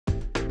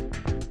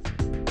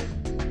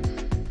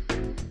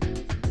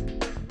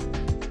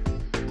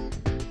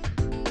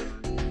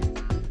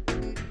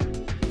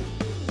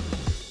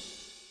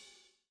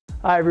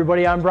Hi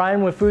everybody, I'm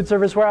Brian with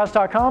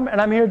foodservicewarehouse.com and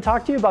I'm here to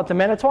talk to you about the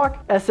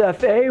Manitowoc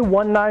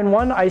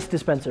SFA-191 Ice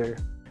Dispenser.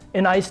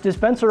 An ice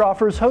dispenser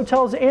offers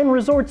hotels and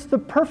resorts the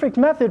perfect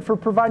method for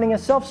providing a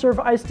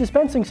self-serve ice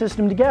dispensing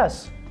system to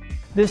guests.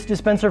 This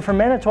dispenser from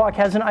Manitowoc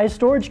has an ice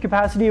storage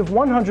capacity of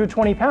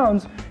 120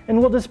 pounds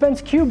and will dispense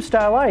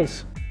cube-style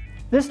ice.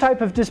 This type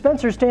of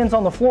dispenser stands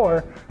on the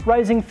floor,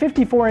 rising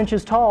 54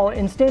 inches tall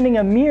and standing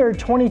a mere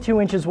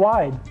 22 inches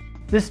wide.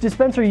 This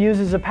dispenser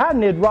uses a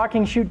patented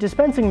rocking chute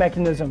dispensing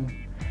mechanism.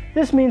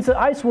 This means that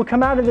ice will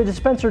come out of the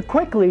dispenser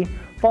quickly,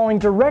 falling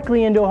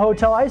directly into a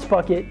hotel ice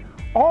bucket,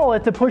 all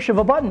at the push of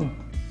a button.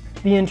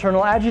 The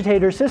internal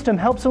agitator system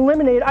helps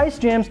eliminate ice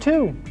jams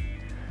too.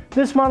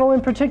 This model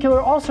in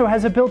particular also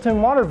has a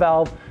built-in water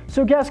valve,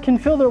 so guests can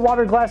fill their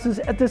water glasses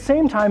at the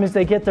same time as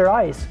they get their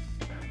ice.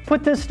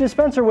 Put this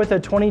dispenser with a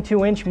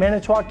 22-inch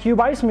Manitowoc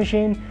Cube ice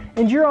machine,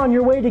 and you're on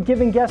your way to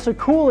giving guests a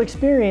cool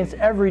experience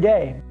every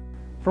day.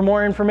 For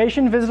more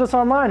information, visit us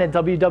online at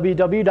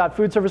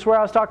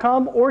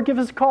www.foodservicewarehouse.com or give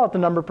us a call at the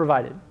number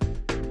provided.